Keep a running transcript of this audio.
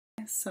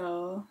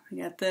So I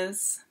got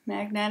this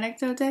magnetic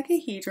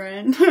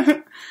dodecahedron.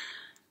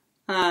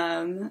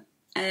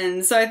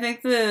 And so I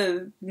think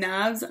the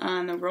knobs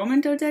on the Roman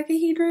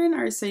dodecahedron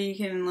are so you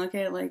can look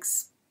at like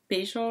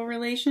spatial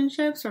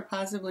relationships or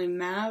possibly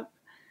map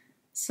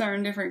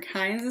certain different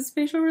kinds of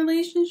spatial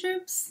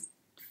relationships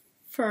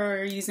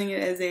for using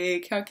it as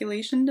a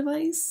calculation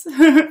device.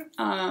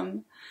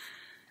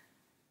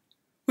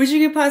 Which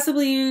you could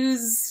possibly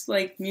use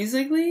like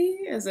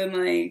musically, as in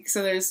like,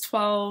 so there's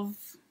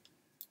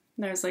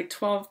like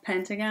 12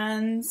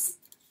 pentagons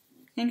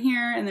in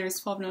here, and there's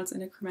 12 notes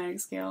in a chromatic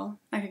scale.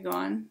 I could go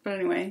on, but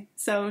anyway,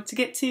 so to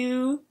get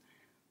to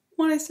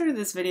what I started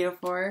this video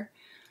for,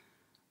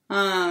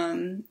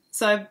 so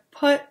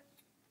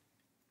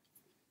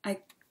I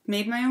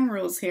made my own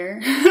rules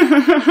here.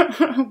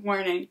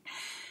 Warning.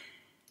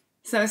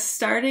 So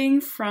starting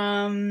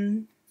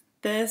from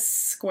this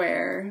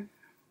square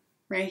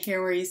right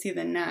here where you see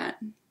the knot,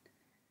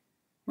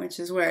 which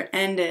is where it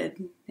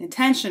ended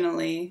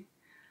intentionally,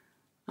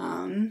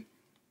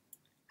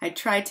 I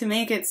tried to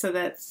make it so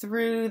that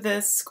through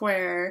this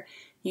square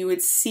you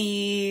would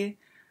see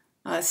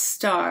a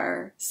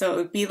star. So it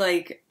would be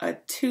like a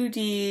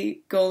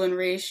 2D golden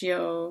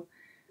ratio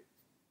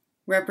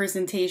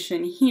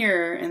representation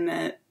here, and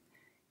that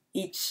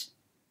each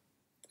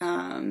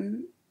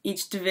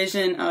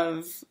division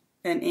of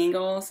an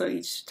angle, so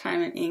each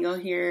time an angle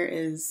here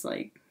is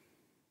like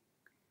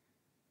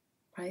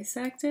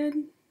bisected.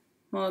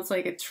 Well, it's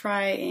like a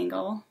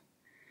triangle.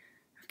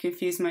 I've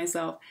confused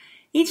myself.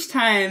 Each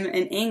time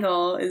an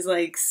angle is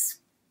like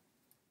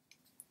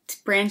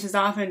branches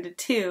off into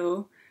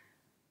two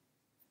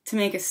to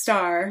make a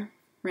star,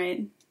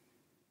 right?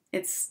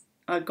 It's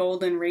a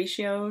golden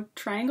ratio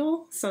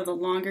triangle. So the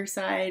longer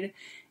side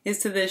is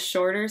to this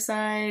shorter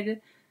side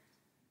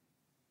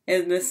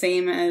is the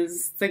same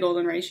as the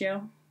golden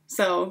ratio.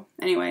 So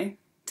anyway,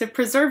 to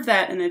preserve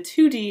that in the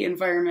 2D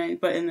environment,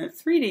 but in the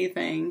 3D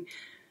thing,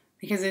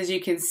 because as you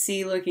can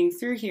see looking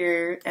through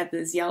here at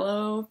this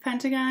yellow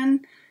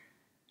pentagon,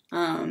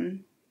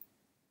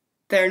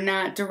 they're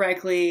not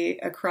directly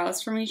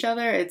across from each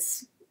other.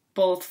 It's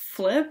both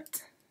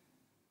flipped,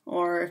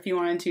 or if you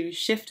wanted to,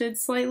 shifted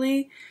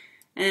slightly,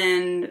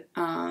 and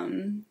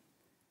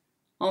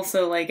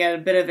also like at a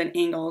bit of an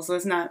angle, so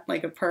it's not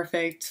like a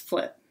perfect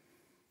flip.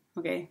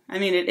 Okay, I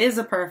mean it is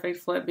a perfect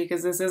flip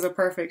because this is a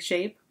perfect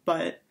shape,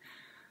 but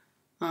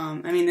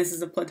I mean this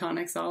is a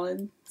platonic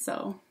solid,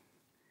 so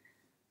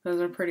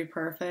those are pretty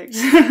perfect.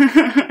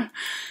 So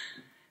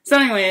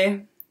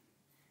anyway,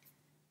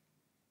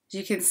 as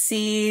you can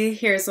see,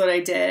 here's what I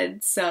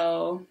did.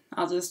 So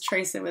I'll just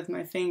trace it with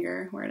my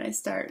finger. Where did I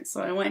start?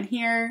 So I went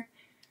here,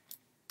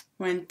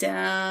 went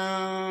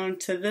down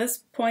to this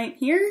point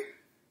here,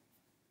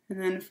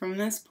 and then from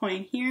this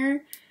point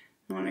here,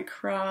 I want to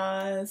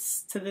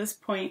cross to this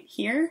point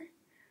here.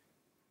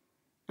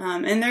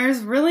 And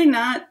there's really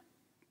not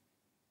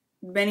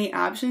many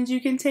options you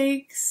can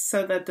take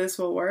so that this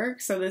will work.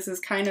 So this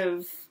is kind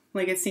of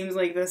like, it seems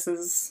like this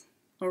is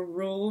a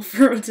rule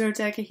for a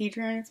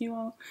dodecahedron, if you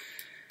will.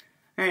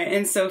 All right,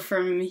 and so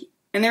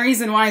and the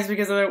reason why is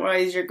because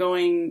otherwise you're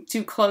going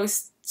too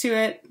close to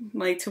it,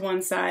 like to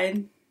one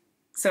side.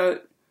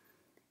 So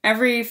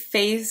every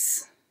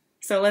face,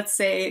 so let's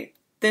say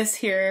this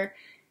here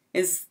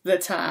is the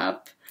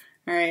top.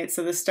 All right,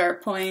 so the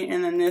start point,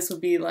 and then this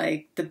would be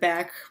like the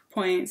back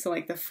point, so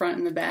like the front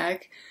and the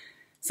back.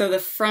 So the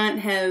front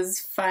has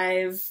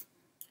 5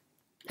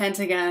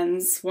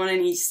 pentagons, 1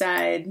 on each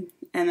side,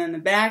 and then the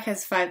back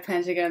has 5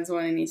 pentagons,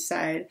 1 on each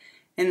side,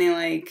 and they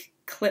like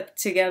clip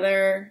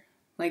together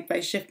like by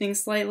shifting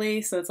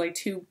slightly, so it's like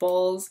 2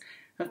 bowls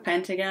of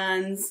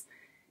pentagons,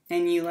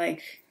 and you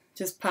like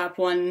just pop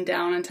one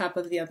down on top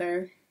of the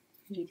other,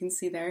 as you can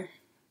see there.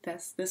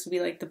 This would be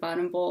like the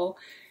bottom bowl,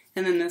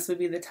 and then this would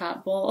be the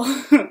top bowl.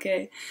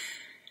 Okay,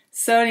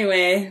 so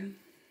anyway,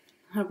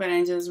 hope I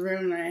didn't just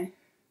ruin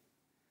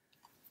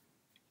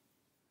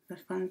the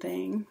fun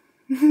thing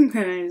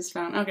that I just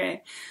found.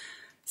 Okay,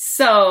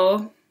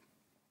 so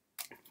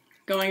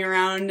going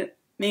around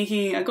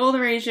making a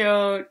golden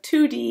ratio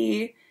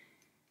 2D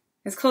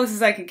as close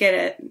as I could get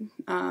it.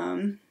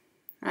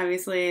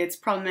 Obviously it's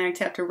problematic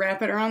to have to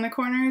wrap it around the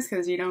corners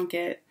because you don't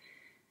get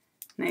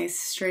nice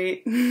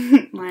straight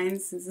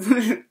lines.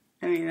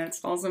 I mean,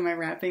 that's also my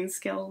wrapping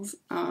skills.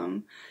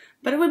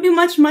 But it would be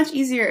much, much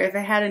easier if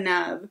it had a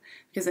knob,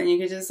 because then you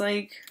could just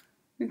like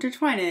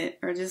intertwine it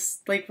or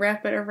just like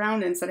wrap it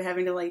around it instead of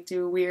having to like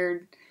do a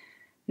weird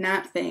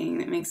knot thing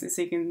that makes it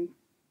so you can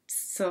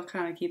still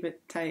kind of keep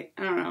it tight.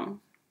 I don't know.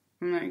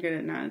 I'm not good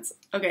at knots.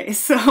 Okay,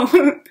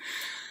 so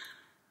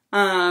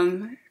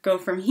go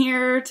from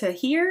here to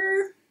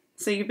here.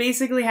 So you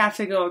basically have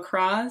to go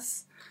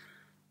across,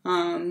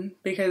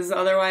 because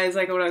otherwise,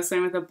 like what I was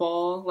saying with the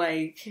bowl,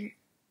 like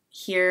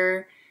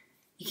here,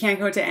 you can't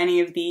go to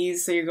any of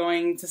these, so you're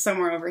going to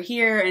somewhere over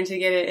here, and to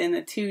get it in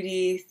the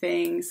 2D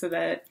thing so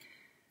that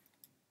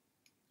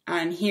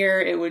on here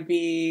it would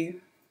be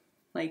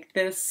like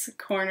this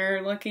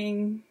corner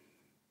looking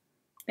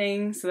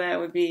thing, so that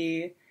would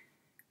be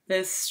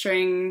this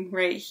string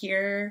right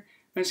here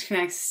which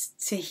connects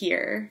to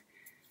here,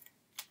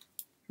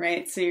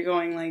 right? So you're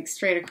going like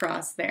straight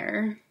across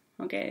there,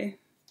 okay?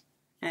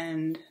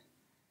 And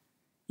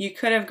you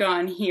could have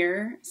gone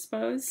here, I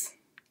suppose.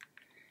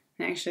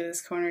 Actually,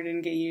 this corner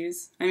didn't get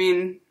used. I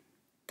mean,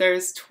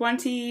 there's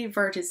 20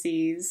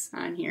 vertices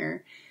on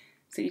here,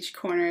 so each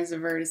corner is a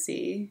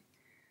vertice,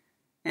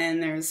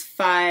 and there's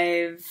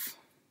 5,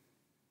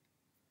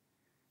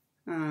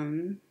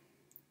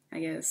 I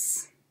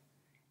guess,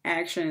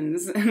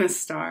 actions in a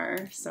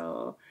star.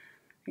 So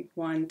like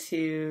 1,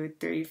 2,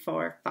 3,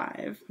 4,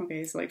 5.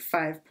 Okay, so like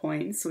 5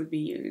 points would be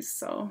used.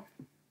 So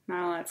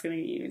not a lot's gonna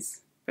get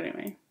used, but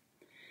anyway.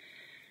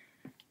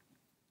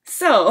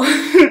 So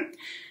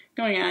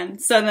going on.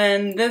 So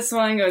then this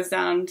one goes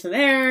down to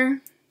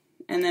there,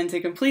 and then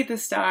to complete the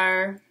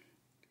star,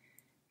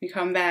 we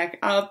come back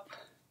up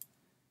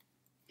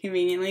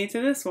conveniently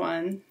to this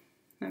one.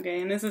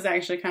 Okay, and this is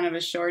actually kind of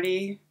a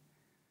shorty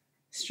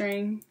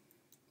string,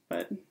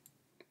 but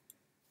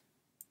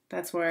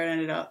that's where it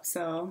ended up.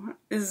 So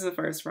this is the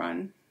first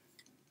run,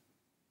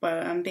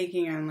 but I'm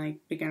banking on like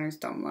beginner's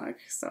dumb luck,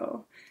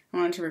 so I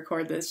wanted to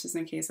record this just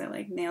in case I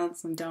like nailed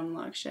some dumb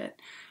luck shit.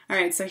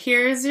 Alright, so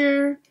here's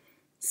your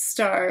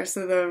star.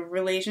 So the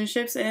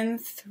relationships in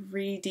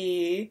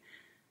 3D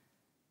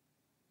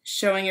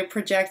showing it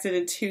projected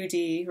in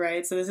 2D,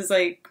 right? So this is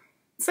like,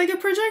 it's like a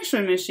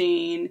projection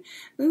machine.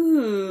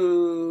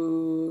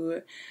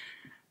 Ooh.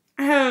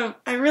 I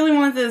really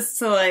want this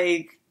to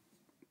like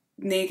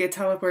make a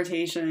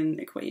teleportation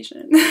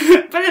equation.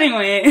 But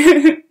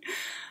anyway,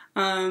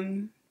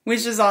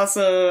 which is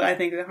also, I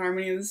think, the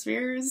harmony of the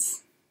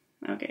spheres.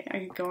 Okay, I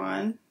could go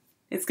on.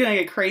 It's gonna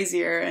get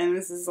crazier, and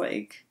this is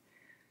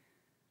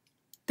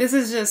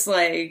just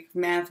like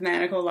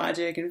mathematical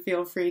logic, and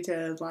feel free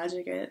to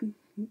logic it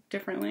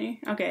differently.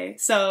 Okay,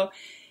 so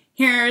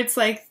here it's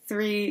like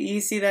 3,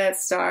 you see that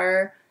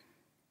star,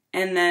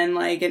 and then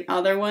like in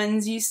other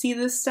ones you see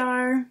the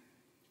star,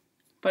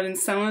 but in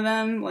some of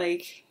them,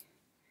 like,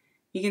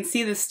 you can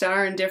see the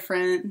star in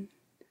different,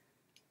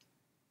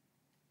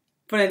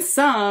 but in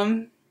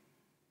some,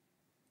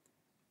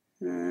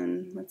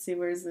 and let's see,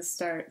 where's the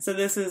start? So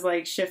this is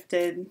like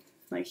shifted,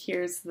 like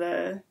here's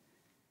the,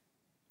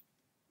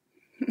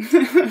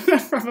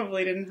 that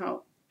probably didn't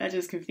help. That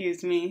just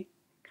confused me.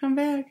 Come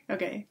back.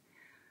 Okay,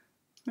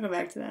 I'll go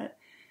back to that.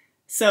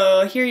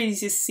 So here you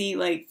just see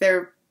like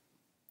they're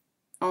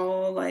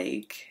all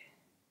like,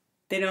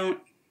 they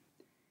don't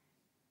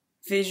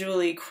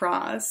visually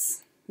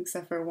cross,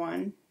 except for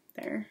one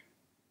there.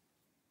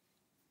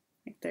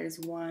 Like there's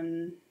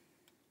one,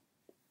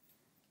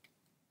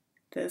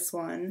 this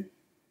one,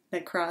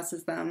 that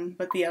crosses them,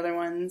 but the other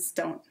ones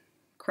don't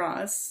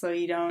cross, so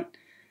you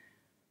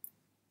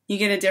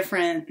get a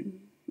different,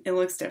 it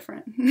looks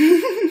different.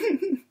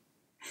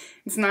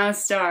 It's not a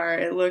star,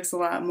 it looks a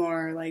lot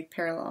more like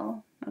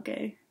parallel.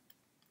 Okay,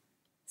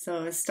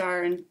 so a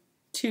star in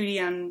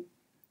 2D on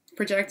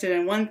projected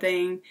in one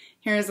thing,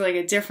 here's like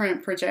a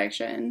different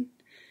projection.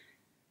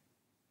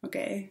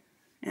 Okay,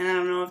 and I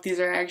don't know if these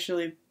are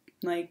actually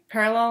like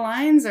parallel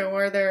lines or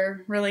where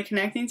they're really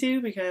connecting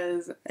to,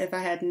 because if I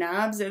had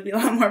knobs it would be a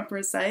lot more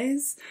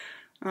precise,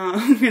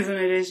 because in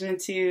addition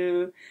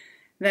to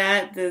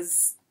that,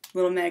 these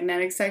little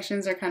magnetic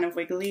sections are kind of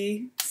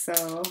wiggly,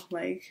 so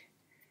like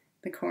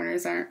the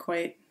corners aren't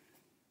quite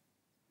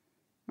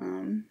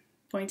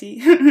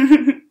pointy.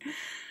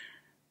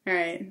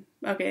 Alright,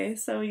 okay,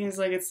 so we can just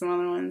look at some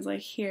other ones,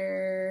 like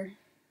here.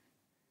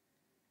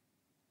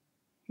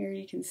 Here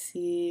you can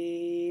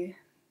see,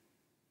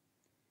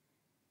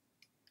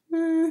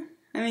 I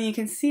mean, you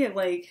can see it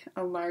like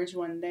a large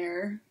one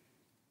there,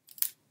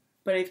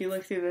 but if you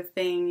look through the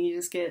thing, you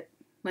just get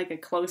like a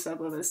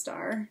close-up of the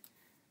star.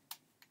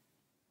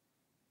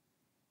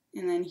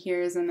 And then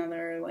here's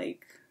another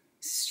like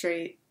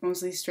straight,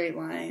 mostly straight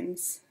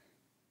lines.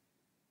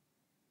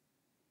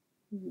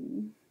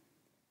 I'm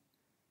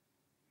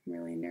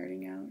really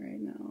nerding out right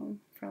now.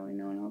 Probably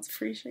no one else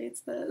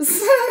appreciates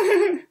this.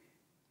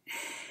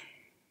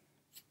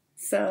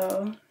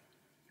 So,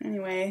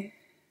 anyway,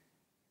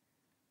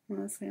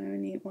 well, that's kind of a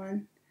neat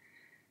one.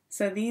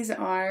 So these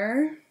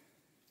are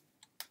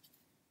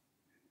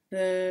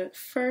the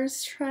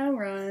first trial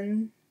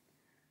run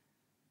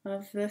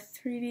of the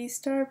 3D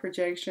star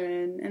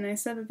projection, and I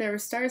said that there were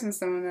stars in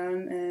some of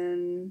them,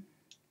 and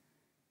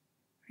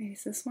wait,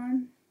 is this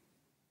one?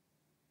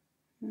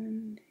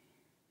 And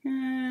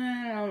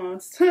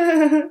almost.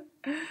 And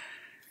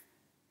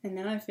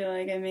now I feel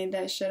like I made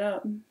that shit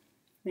up.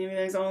 Maybe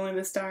there's only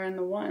the star in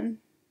the one.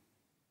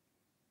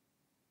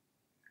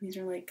 These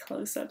are like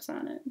close-ups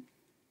on it.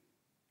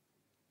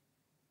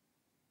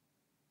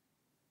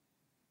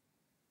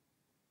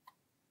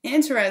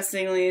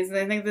 Interestingly,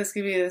 I think this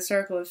could be the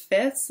circle of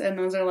fifths, and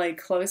those are like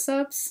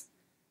close-ups.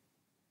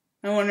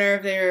 I wonder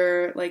if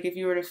they're, like, if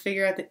you were to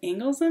figure out the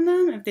angles in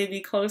them, if they'd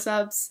be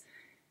close-ups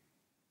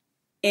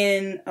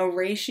in a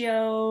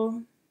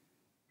ratio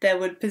that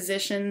would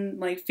position,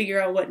 like,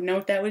 figure out what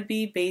note that would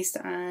be based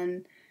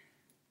on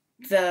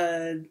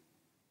the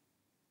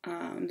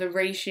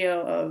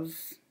ratio of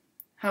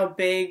how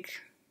big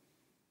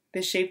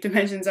the shape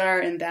dimensions are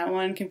in that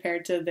one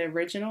compared to the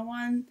original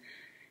one.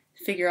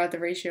 Figure out the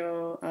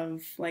ratio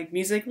of like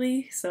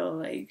musically. So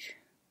like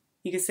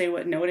you could say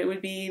what note it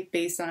would be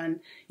based on,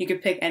 you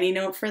could pick any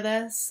note for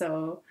this.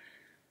 So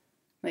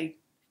like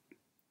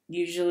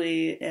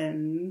usually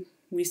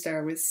we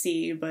start with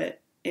C,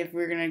 but if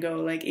we're gonna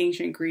go like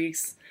ancient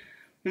Greeks,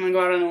 I'm gonna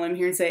go out on a limb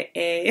here and say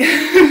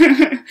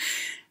A.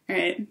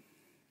 Alright.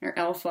 Or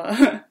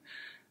alpha.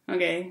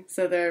 Okay,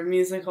 so they're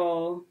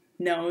musical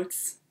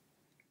notes,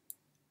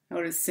 I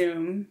would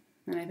assume,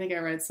 and I think I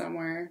read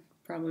somewhere,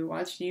 probably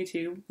watched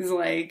YouTube, is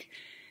like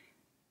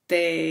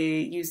they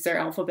use their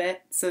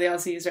alphabet, so they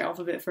also use their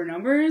alphabet for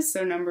numbers,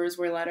 so numbers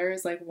were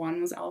letters, like 1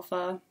 was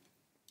alpha,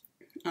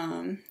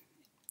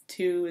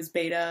 2 is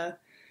beta,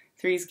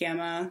 3 is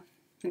gamma,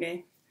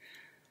 okay,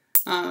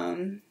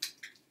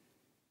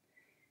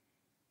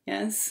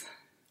 yes,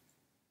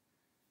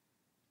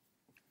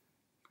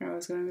 where I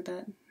was going with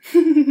that.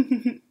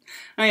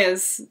 Oh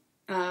yes,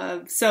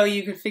 so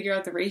you could figure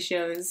out the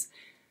ratios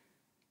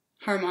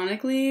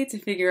harmonically to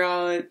figure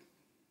out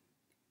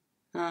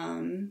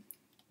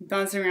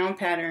bouncing around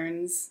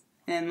patterns,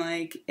 and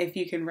like if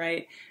you can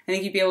write, I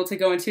think you'd be able to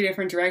go in 2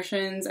 different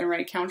directions and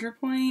write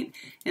counterpoint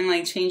and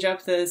like change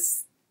up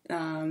this,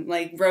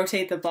 like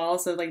rotate the ball,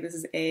 so like this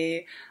is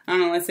A, I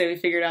don't know, let's say we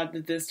figured out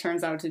that this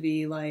turns out to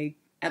be like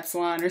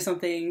epsilon or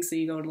something, so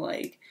you go to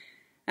like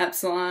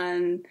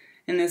epsilon,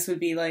 and this would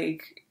be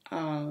like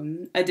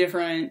a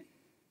different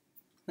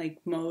like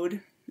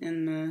mode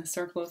in the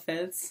circle of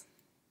fifths,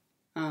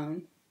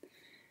 and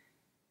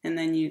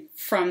then you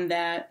from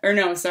that, or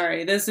no,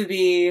 sorry, this would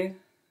be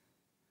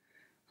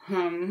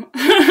I'm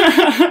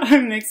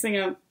mixing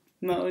up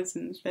modes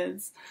and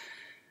fifths.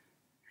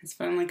 It's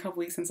been only a couple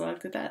weeks since I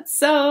looked at that.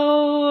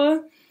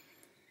 So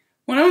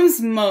one of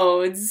them's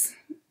modes,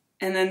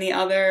 and then the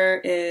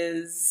other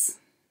is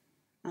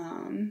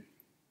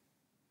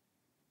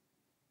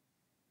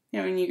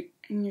when you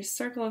in your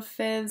circle of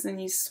fifths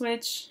and you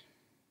switch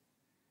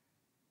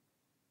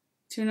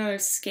to another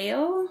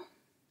scale,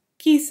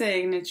 key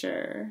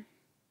signature,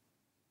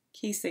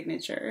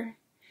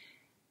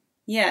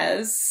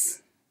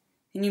 yes,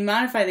 and you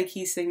modify the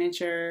key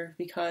signature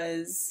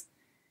because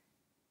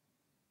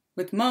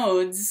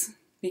modes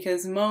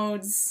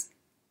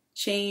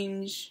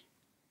change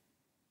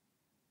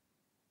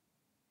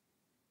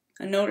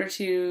a note or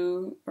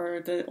two,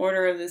 or the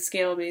order of the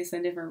scale based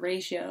on different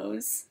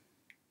ratios.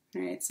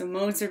 Alright, so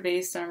modes are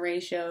based on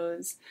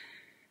ratios,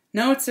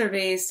 notes are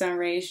based on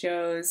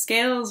ratios,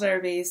 scales are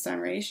based on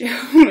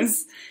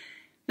ratios,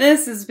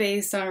 this is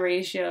based on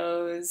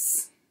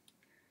ratios,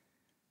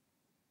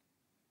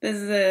 this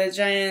is a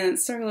giant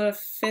circle of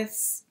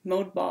fifths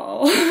mode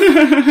ball.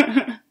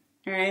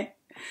 Alright,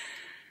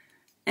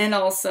 and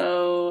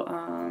also,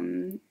 I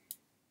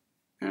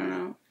don't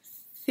know,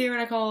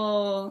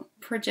 theoretical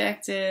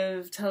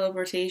projective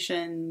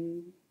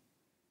teleportation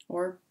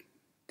or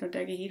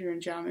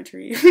dodecahedron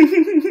geometry.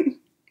 I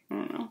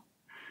don't know.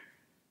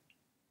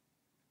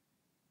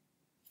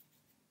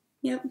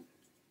 Yep.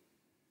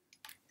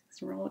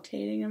 Just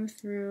rotating them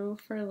through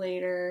for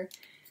later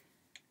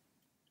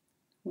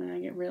when I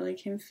get really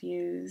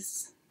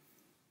confused.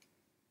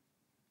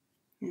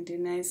 And do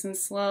nice and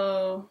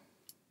slow.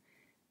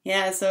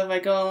 Yeah, so if I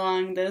go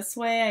along this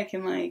way, I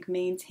can like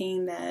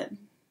maintain that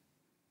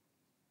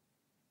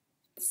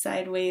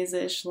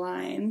sideways-ish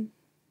line,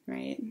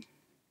 right?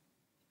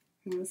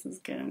 This is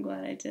good. I'm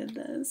glad I did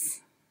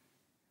this.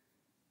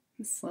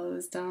 I'll slow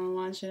this down and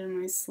watch it in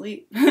my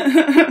sleep.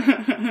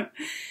 Alright,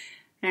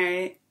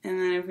 and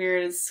then if we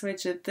were to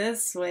switch it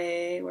this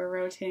way, we're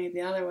rotating it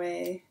the other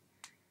way.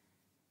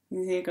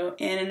 You see it go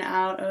in and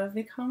out of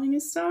becoming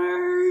a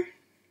star.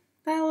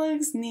 That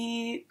looks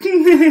neat.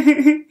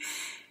 Doesn't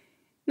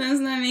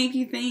that make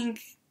you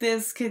think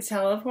this could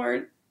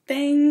teleport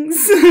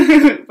things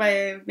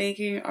by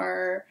making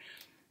our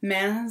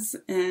mass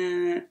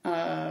in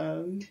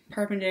a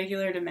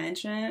perpendicular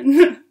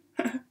dimension?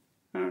 I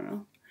don't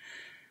know.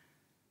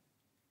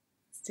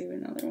 Let's do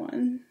another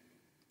one.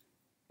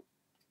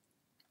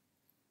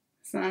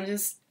 So I'm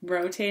just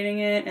rotating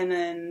it and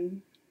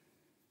then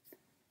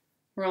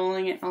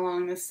rolling it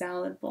along the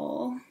salad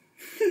bowl.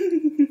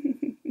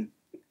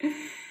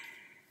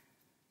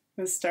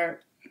 The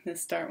start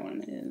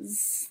one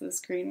is this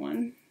green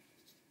one.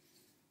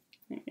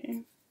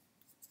 Okay.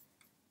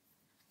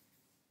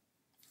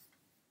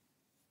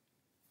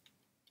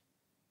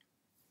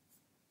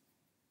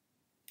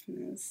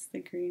 And the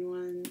green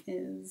one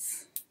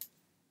is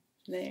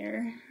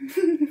there.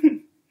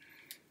 Let's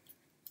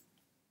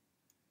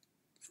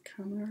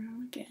come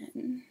around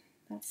again.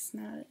 That's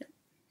not it.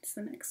 It's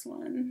the next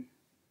one.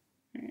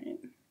 Alright.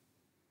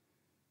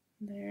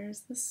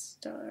 There's the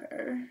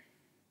star.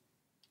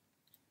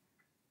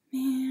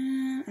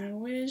 Man, I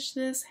wish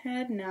this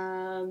had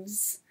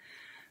knobs.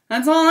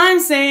 That's all I'm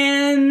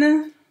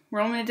saying.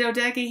 Roman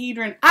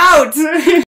dodecahedron out!